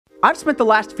I've spent the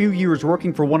last few years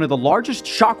working for one of the largest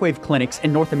shockwave clinics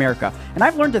in North America, and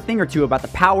I've learned a thing or two about the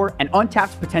power and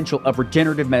untapped potential of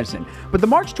regenerative medicine. But the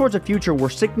march towards a future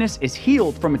where sickness is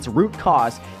healed from its root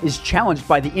cause is challenged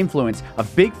by the influence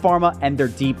of big pharma and their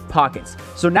deep pockets.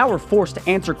 So now we're forced to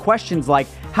answer questions like,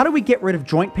 how do we get rid of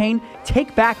joint pain,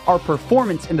 take back our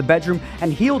performance in the bedroom,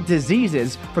 and heal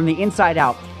diseases from the inside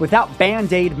out without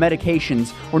band-aid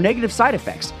medications or negative side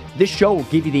effects? This show will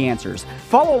give you the answers.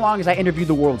 Follow along as I interview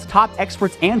the world's top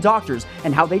experts and doctors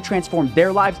and how they transformed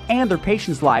their lives and their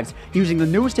patients' lives using the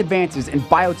newest advances in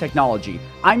biotechnology.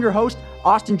 I'm your host,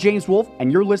 Austin James Wolf,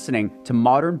 and you're listening to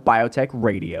Modern Biotech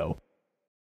Radio.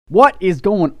 What is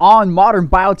going on, modern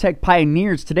biotech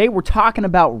pioneers? Today we're talking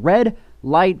about red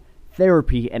light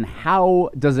therapy and how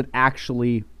does it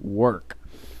actually work.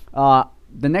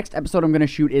 The next episode I'm going to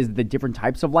shoot is the different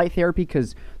types of light therapy,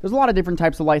 because there's a lot of different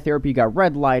types of light therapy. You got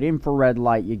red light, infrared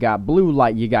light, you got blue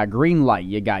light, you got green light,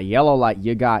 you got yellow light,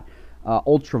 you got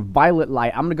ultraviolet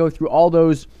light. I'm going to go through all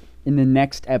those in the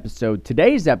next episode.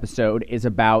 Today's episode is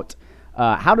about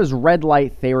how does red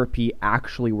light therapy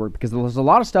actually work, because there's a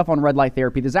lot of stuff on red light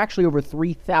therapy. There's actually over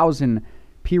 3,000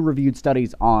 peer-reviewed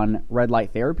studies on red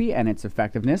light therapy and its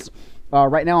effectiveness.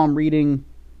 Right now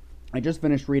I just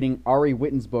finished reading Ari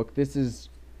Whitten's book. This is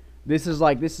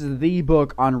the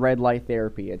book on red light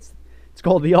therapy. It's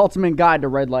called The Ultimate Guide to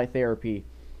Red Light Therapy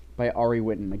by Ari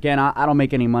Whitten. Again, I don't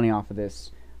make any money off of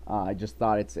this. I just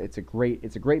thought it's a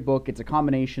great book. It's a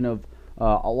combination of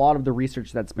a lot of the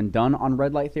research that's been done on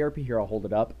red light therapy. Here, I'll hold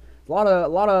it up.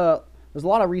 There's a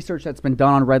lot of research that's been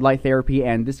done on red light therapy,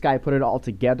 and this guy put it all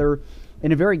together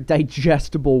in a very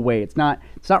digestible way. It's not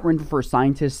written for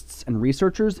scientists and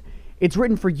researchers. It's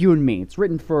written for you and me. It's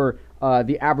written for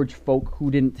the average folk who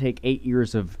didn't take 8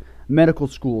 years of medical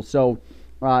school. So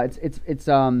it's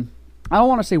I don't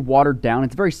want to say watered down.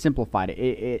 It's very simplified.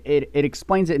 It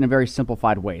explains it in a very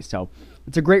simplified way. So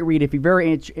it's a great read if you're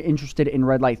very interested in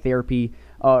red light therapy,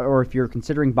 or if you're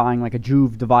considering buying like a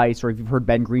Joovv device, or if you've heard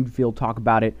Ben Greenfield talk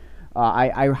about it.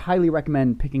 I highly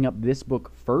recommend picking up this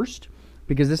book first,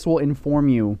 because this will inform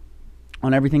you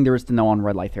on everything there is to know on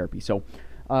red light therapy. So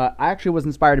I actually was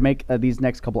inspired to make these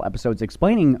next couple episodes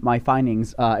explaining my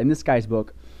findings in this guy's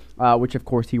book, which of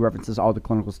course he references all the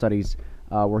clinical studies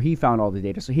where he found all the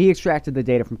data. So he extracted the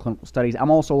data from clinical studies.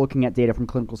 I'm also looking at data from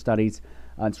clinical studies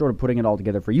and sort of putting it all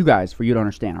together for you guys, for you to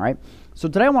understand, all right? So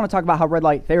today I want to talk about how red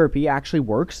light therapy actually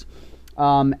works.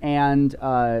 There's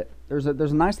a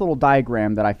nice little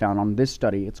diagram that I found on this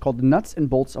study. It's called The Nuts and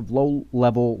Bolts of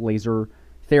Low-Level Laser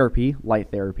Therapy,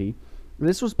 Light Therapy.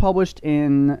 This was published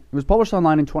online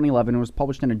in 2011. It was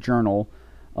published in a journal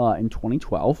in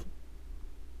 2012.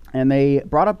 And they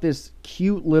brought up this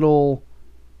cute little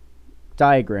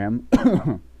diagram.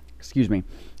 Excuse me.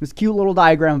 This cute little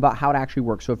diagram about how it actually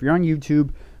works. So if you're on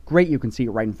YouTube, great, you can see it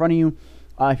right in front of you.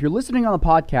 If you're listening on the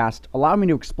podcast, allow me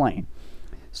to explain.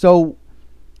 So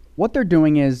what they're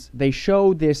doing is they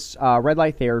show this red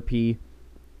light therapy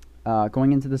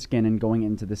going into the skin and going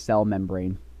into the cell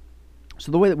membrane.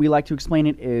 So the way that we like to explain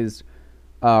it is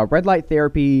red light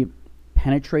therapy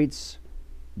penetrates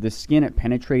the skin. It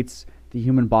penetrates the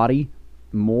human body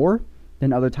more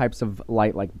than other types of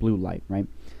light like blue light, right?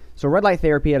 So red light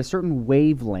therapy at a certain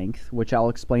wavelength, which I'll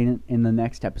explain in the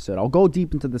next episode. I'll go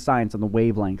deep into the science on the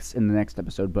wavelengths in the next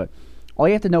episode, but all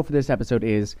you have to know for this episode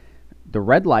is the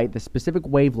red light, the specific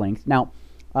wavelength. Now,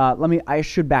 I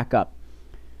should back up.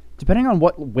 Depending on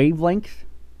what wavelength,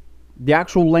 the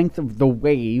actual length of the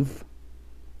wave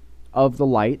of the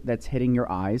light that's hitting your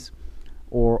eyes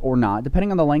or not, depending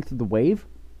on the length of the wave,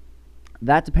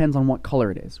 that depends on what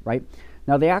color it is, right?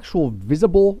 Now, the actual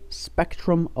visible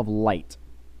spectrum of light,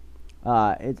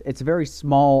 it's a very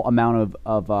small amount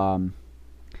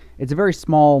it's a very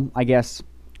small, I guess,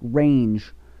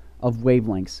 range of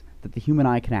wavelengths that the human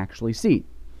eye can actually see.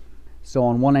 So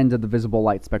on one end of the visible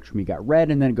light spectrum, you got red,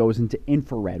 and then it goes into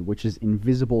infrared, which is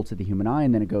invisible to the human eye,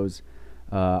 and then it goes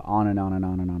on and on and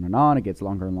on and on and on. It gets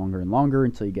longer and longer and longer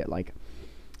until you get like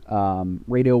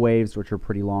radio waves, which are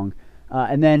pretty long.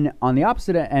 And then on the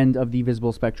opposite end of the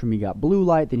visible spectrum, you got blue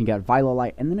light, then you got violet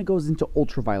light, and then it goes into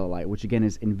ultraviolet light, which again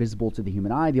is invisible to the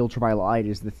human eye. The ultraviolet light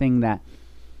is the thing that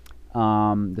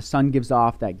the sun gives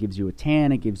off that gives you a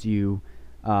tan. It gives you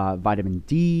vitamin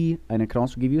D, and it can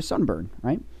also give you a sunburn,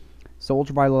 right? So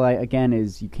ultraviolet light, again,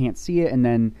 is you can't see it, and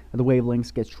then the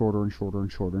wavelengths get shorter and shorter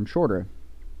and shorter and shorter.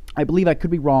 I believe I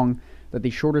could be wrong that the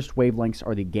shortest wavelengths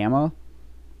are the gamma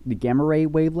ray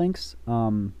wavelengths.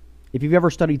 If you've ever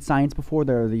studied science before,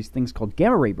 there are these things called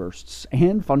gamma ray bursts.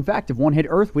 And fun fact, if one hit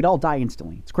Earth, we'd all die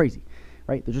instantly. It's crazy,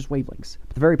 right? They're just wavelengths.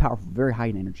 But they're very powerful, very high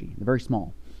in energy. They're very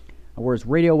small. Whereas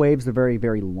radio waves, they're very,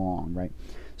 very long, right?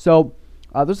 So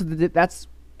that's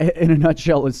in a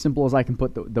nutshell as simple as I can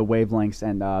put the wavelengths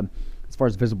and as far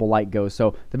as visible light goes.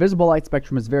 So the visible light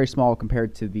spectrum is very small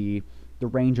compared to the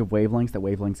range of wavelengths that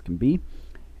wavelengths can be.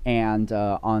 And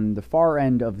on the far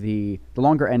end of the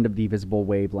longer end of the visible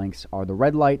wavelengths are the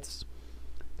red lights.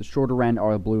 The shorter end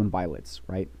are the blue and violets,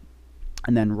 right?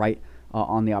 And then right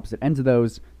on the opposite ends of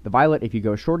those, the violet, if you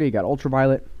go shorter, you got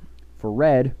ultraviolet. For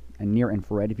red and near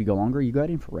infrared, if you go longer, you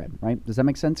got infrared, right? Does that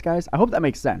make sense, guys? I hope that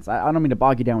makes sense. I don't mean to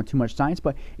bog you down with too much science,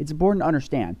 but it's important to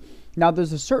understand. Now,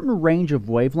 there's a certain range of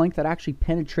wavelength that actually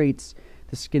penetrates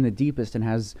the skin the deepest and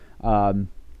has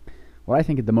what I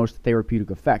think is the most therapeutic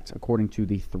effect, according to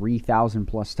the 3,000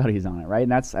 plus studies on it, right?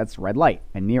 And that's red light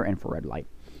and near infrared light.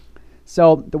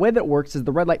 So the way that it works is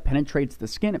the red light penetrates the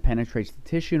skin, it penetrates the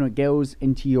tissue, and it goes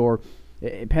into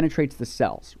it penetrates the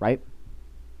cells, right?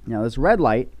 Now, this red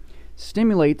light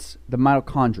stimulates the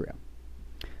mitochondria.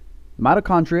 The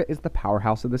mitochondria is the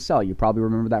powerhouse of the cell. You probably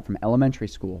remember that from elementary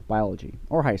school biology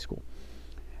or high school.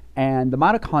 And the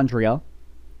mitochondria,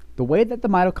 the way that the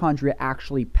mitochondria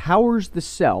actually powers the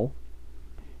cell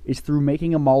is through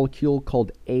making a molecule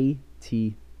called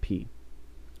ATP.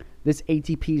 This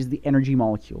ATP is the energy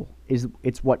molecule.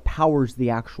 It's what powers the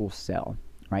actual cell,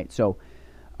 right? So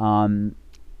I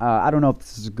don't know if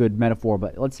this is a good metaphor,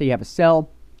 but let's say you have a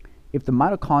cell. If the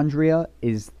mitochondria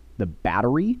is the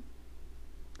battery,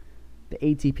 the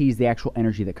ATP is the actual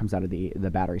energy that comes out of the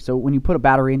battery. So when you put a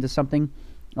battery into something,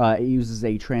 it uses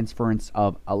a transference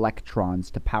of electrons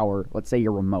to power, let's say,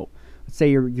 your remote. Let's say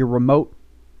your remote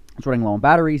is running low on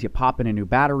batteries. You pop in a new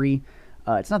battery.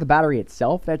 It's not the battery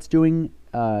itself that's doing.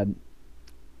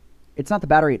 It's not the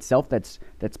battery itself that's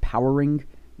powering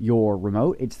your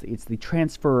remote. It's the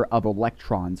transfer of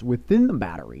electrons within the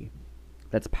battery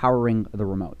that's powering the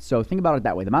remote. So think about it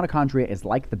that way. The mitochondria is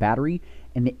like the battery,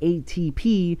 and the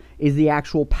ATP is the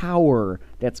actual power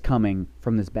that's coming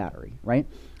from this battery, right?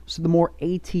 So the more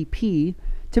ATP,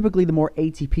 typically the more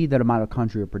ATP that a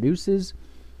mitochondria produces,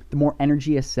 the more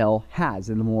energy a cell has,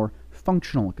 and the more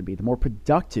functional it can be, the more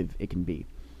productive it can be.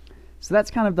 So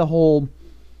that's kind of the whole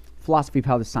philosophy of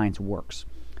how the science works.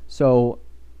 So,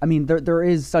 I mean, there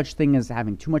is such thing as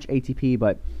having too much ATP,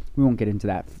 but we won't get into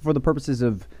that. For the purposes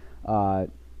of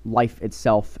life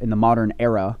itself in the modern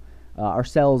era, our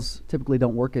cells typically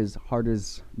don't work as hard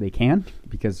as they can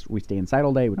because we stay inside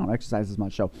all day, we don't exercise as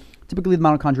much. So typically the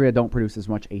mitochondria don't produce as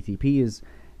much ATP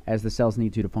as the cells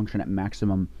need to function at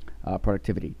maximum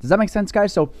productivity. Does that make sense,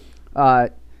 guys? So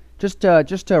just to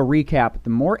recap, the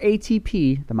more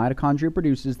ATP the mitochondria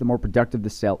produces, the more productive the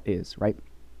cell is, right?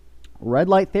 Red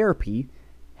light therapy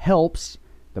helps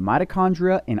the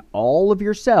mitochondria in all of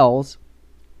your cells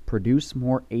produce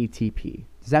more ATP.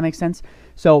 Does that make sense?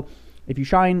 So if you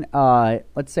shine,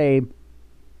 let's say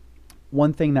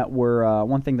one thing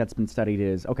that's been studied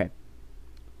is, okay,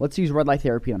 let's use red light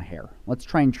therapy on hair. Let's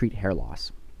try and treat hair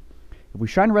loss. If we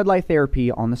shine red light therapy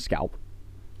on the scalp,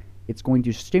 it's going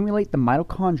to stimulate the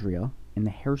mitochondria in the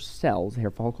hair cells, the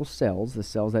hair follicle cells, the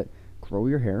cells that grow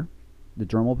your hair, the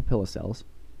dermal papilla cells.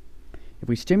 If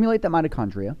we stimulate that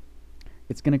mitochondria,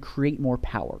 it's going to create more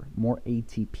power, more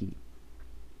ATP.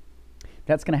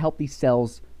 That's going to help these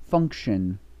cells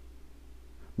function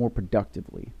more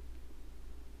productively.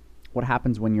 What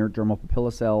happens when your dermal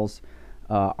papilla cells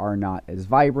are not as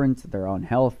vibrant, they're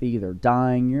unhealthy, they're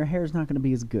dying, your hair's not going to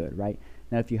be as good, right?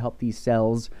 Now, if you help these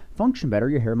cells function better,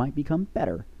 your hair might become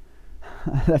better.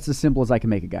 That's as simple as I can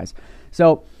make it, guys.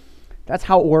 So that's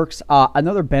how it works.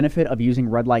 Another benefit of using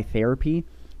red light therapy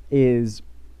is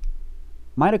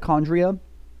mitochondria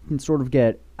can sort of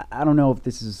get, I don't know if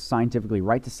this is scientifically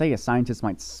right to say, a scientist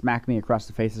might smack me across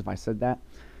the face if I said that,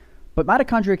 but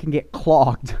mitochondria can get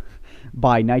clogged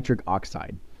by nitric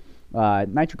oxide.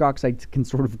 Nitric oxide can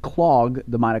sort of clog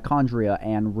the mitochondria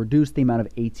and reduce the amount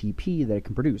of ATP that it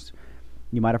can produce.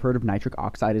 You might have heard of nitric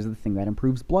oxide as the thing that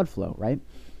improves blood flow, right?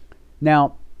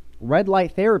 Now, red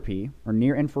light therapy, or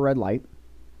near infrared light,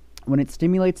 when it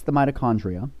stimulates the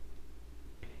mitochondria,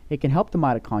 it can help the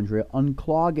mitochondria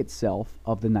unclog itself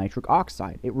of the nitric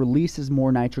oxide. It releases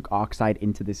more nitric oxide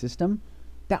into the system.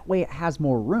 That way it has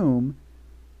more room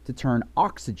to turn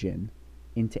oxygen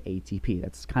into ATP.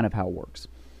 That's kind of how it works.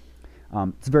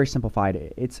 It's very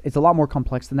simplified. It's a lot more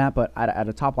complex than that, but at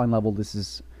a top line level, this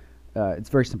is it's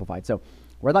very simplified. So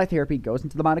red light therapy goes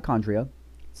into the mitochondria,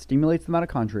 stimulates the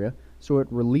mitochondria, so it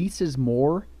releases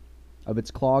more of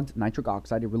its clogged nitric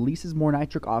oxide. It releases more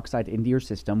nitric oxide into your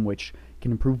system, which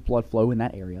can improve blood flow in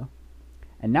that area.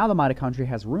 And now the mitochondria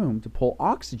has room to pull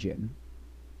oxygen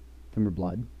from your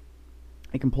blood.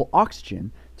 It can pull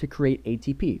oxygen to create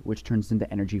ATP, which turns into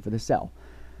energy for the cell.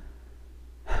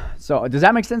 So does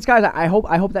that make sense, guys? I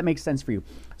hope that makes sense for you.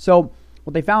 So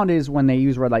what they found is when they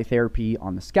use red light therapy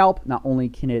on the scalp, not only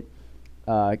can it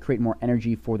create more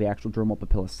energy for the actual dermal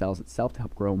papilla cells itself to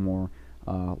help grow more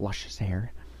luscious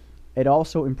hair, it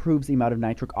also improves the amount of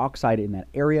nitric oxide in that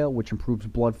area, which improves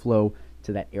blood flow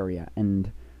to that area.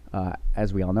 And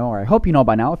as we all know, or I hope you know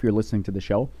by now if you're listening to the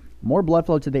show, more blood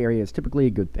flow to the area is typically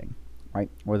a good thing, right?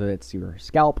 Whether it's your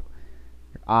scalp,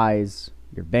 your eyes,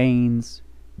 your veins,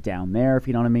 down there, if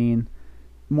you know what I mean.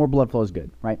 More blood flow is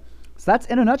good, right? So that's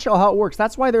in a nutshell how it works.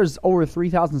 That's why there's over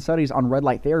 3,000 studies on red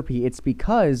light therapy. It's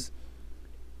because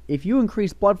if you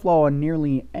increase blood flow in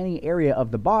nearly any area of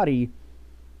the body,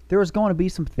 there is going to be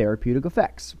some therapeutic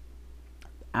effects.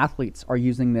 Athletes are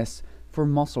using this for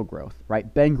muscle growth,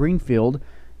 right? Ben Greenfield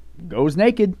goes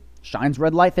naked, shines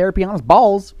red light therapy on his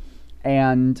balls,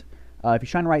 and if you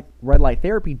shine red light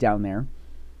therapy down there,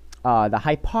 the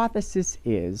hypothesis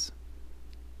is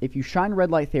if you shine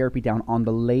red light therapy down on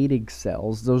the Leydig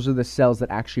cells, those are the cells that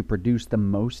actually produce the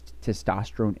most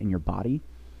testosterone in your body.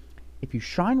 If you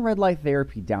shine red light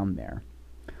therapy down there,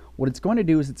 what it's going to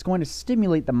do is it's going to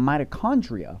stimulate the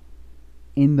mitochondria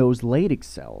in those Leydig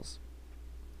cells.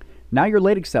 Now your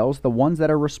Leydig cells, the ones that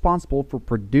are responsible for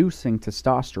producing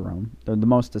testosterone, they're the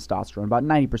most testosterone, about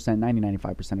 90%,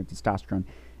 95% of testosterone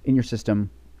in your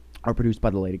system are produced by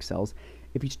the Leydig cells.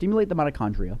 If you stimulate the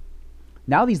mitochondria,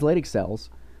 now these Leydig cells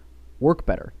work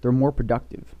better. They're more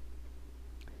productive.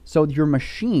 So your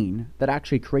machine that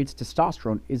actually creates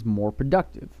testosterone is more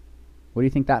productive. What do you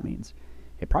think that means?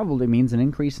 It probably means an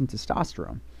increase in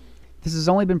testosterone. This has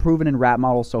only been proven in rat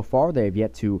models so far. They have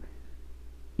yet to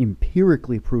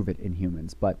empirically prove it in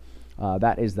humans, but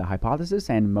that is the hypothesis,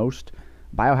 and most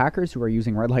biohackers who are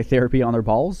using red light therapy on their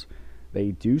balls,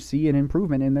 they do see an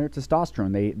improvement in their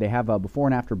testosterone. They have before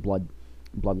and after blood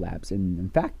labs, and in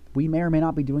fact, we may or may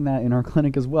not be doing that in our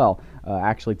clinic as well,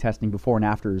 actually testing before and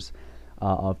afters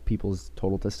of people's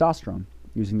total testosterone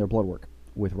using their blood work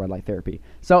with red light therapy.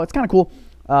 So it's kind of cool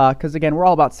because, again, we're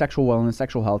all about sexual wellness,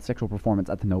 sexual health, sexual performance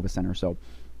at the Nova Center. So,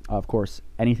 of course,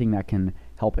 anything that can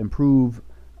help improve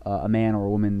a man or a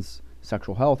woman's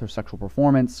sexual health or sexual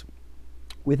performance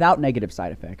without negative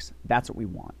side effects, that's what we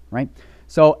want, right?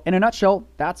 So in a nutshell,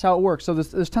 that's how it works. So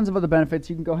there's tons of other benefits.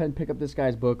 You can go ahead and pick up this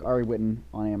guy's book, Ari Whitten,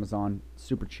 on Amazon.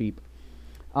 Super cheap.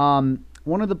 One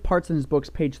of the parts in his books,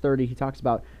 page 30, he talks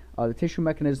about the tissue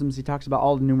mechanisms. He talks about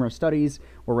all the numerous studies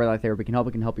where red light therapy can help.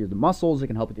 It can help with the muscles. It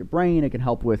can help with your brain. It can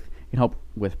help with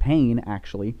pain,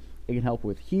 actually. It can help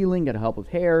with healing. It can help with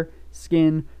hair,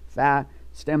 skin, fat,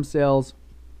 stem cells.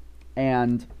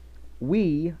 And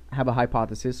we have a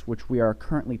hypothesis, which we are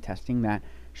currently testing, that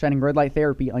shining red light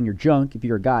therapy on your junk, if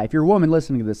you're a guy, if you're a woman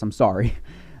listening to this, I'm sorry.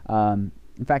 In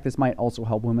fact, this might also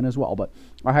help women as well. But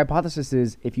our hypothesis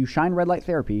is if you shine red light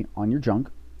therapy on your junk,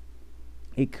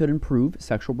 it could improve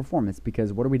sexual performance,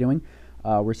 because what are we doing?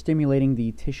 We're stimulating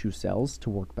the tissue cells to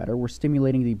work better. We're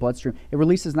stimulating the bloodstream. It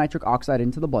releases nitric oxide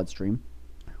into the bloodstream,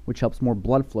 which helps more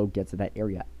blood flow get to that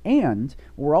area. And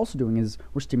what we're also doing is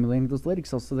we're stimulating those Leydig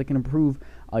cells so they can improve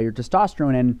your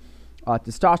testosterone. And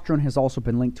testosterone has also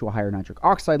been linked to a higher nitric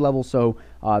oxide level, so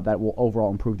that will overall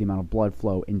improve the amount of blood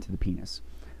flow into the penis.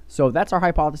 So that's our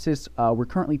hypothesis. We're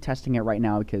currently testing it right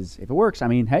now because if it works, I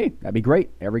mean, hey, that'd be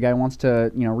great. Every guy wants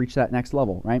to, reach that next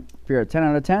level, right? If you're a 10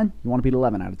 out of 10, you want to be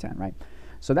 11 out of 10, right?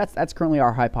 So that's currently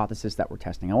our hypothesis that we're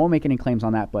testing. I won't make any claims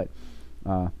on that, but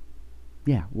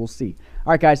yeah, we'll see.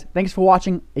 All right, guys, thanks for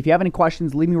watching. If you have any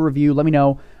questions, leave me a review. Let me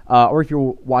know. Or if you're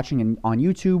watching on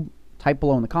YouTube, type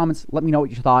below in the comments. Let me know what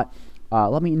you thought.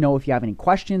 Let me know if you have any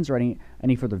questions or any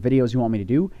further videos you want me to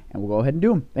do, and we'll go ahead and do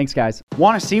them. Thanks, guys.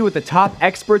 Want to see what the top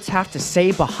experts have to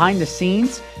say behind the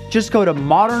scenes? Just go to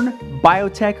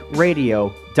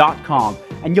modernbiotechradio.com,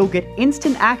 and you'll get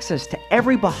instant access to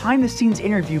every behind-the-scenes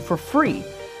interview for free.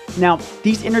 Now,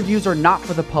 these interviews are not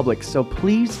for the public, so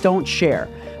please don't share.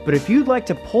 But if you'd like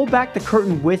to pull back the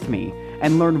curtain with me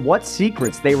and learn what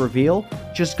secrets they reveal,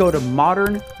 just go to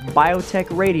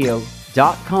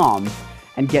modernbiotechradio.com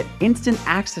and get instant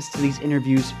access to these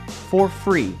interviews for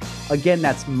free. Again,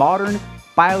 that's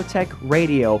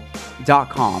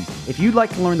modernbiotechradio.com. If you'd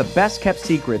like to learn the best kept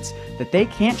secrets that they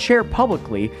can't share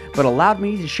publicly but allowed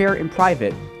me to share in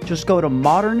private, just go to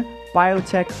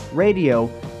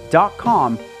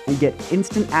modernbiotechradio.com and get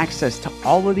instant access to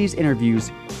all of these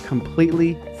interviews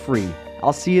completely free.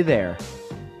 I'll see you there.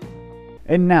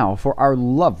 And now for our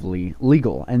lovely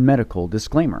legal and medical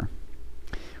disclaimer.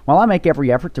 While I make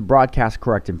every effort to broadcast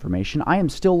correct information, I am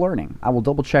still learning. I will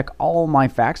double check all my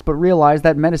facts, but realize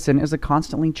that medicine is a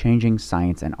constantly changing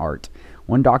science and art.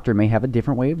 One doctor may have a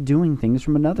different way of doing things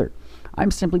from another. I'm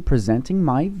simply presenting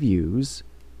my views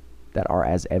that are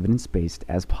as evidence-based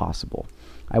as possible.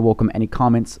 I welcome any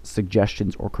comments,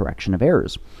 suggestions, or correction of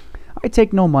errors. I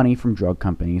take no money from drug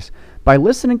companies. By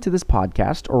listening to this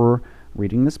podcast or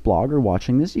reading this blog or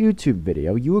watching this YouTube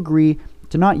video, you agree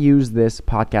to not use this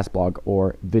podcast, blog,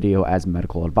 or video as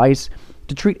medical advice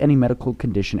to treat any medical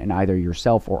condition in either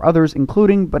yourself or others,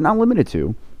 including, but not limited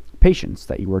to, patients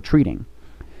that you are treating.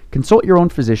 Consult your own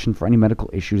physician for any medical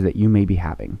issues that you may be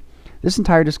having. This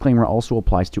entire disclaimer also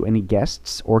applies to any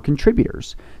guests or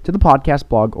contributors to the podcast,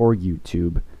 blog, or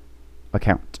YouTube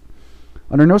account.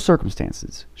 Under no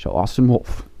circumstances shall Austin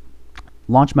Wolf,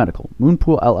 Launch Medical,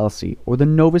 Moonpool LLC, or the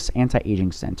Novus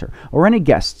Anti-Aging Center, or any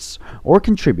guests or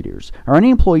contributors, or any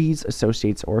employees,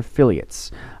 associates, or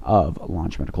affiliates of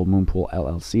Launch Medical, Moonpool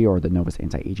LLC, or the Novus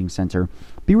Anti-Aging Center,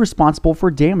 be responsible for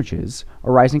damages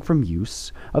arising from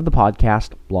use of the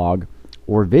podcast, blog,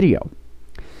 or video.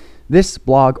 This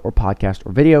blog or podcast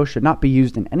or video should not be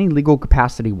used in any legal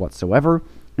capacity whatsoever,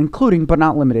 including but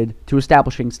not limited to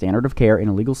establishing standard of care in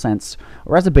a legal sense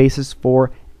or as a basis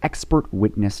for expert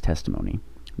witness testimony.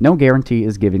 No guarantee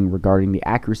is given regarding the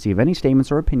accuracy of any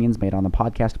statements or opinions made on the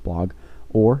podcast, blog,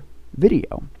 or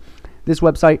video. This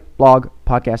website, blog,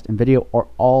 podcast, and video are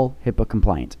all HIPAA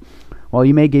compliant. While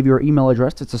you may give your email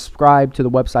address to subscribe to the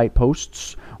website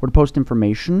posts or to post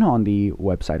information on the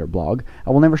website or blog,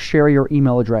 I will never share your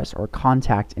email address or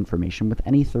contact information with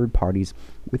any third parties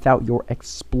without your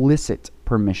explicit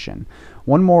permission.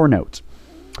 One more note.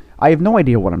 I have no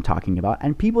idea what I'm talking about,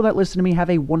 and people that listen to me have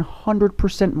a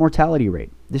 100% mortality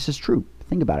rate. This is true.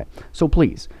 Think about it. So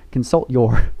please, consult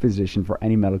your physician for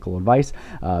any medical advice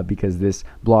because this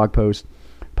blog post,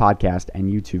 podcast,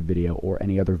 and YouTube video or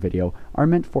any other video are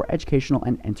meant for educational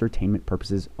and entertainment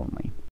purposes only.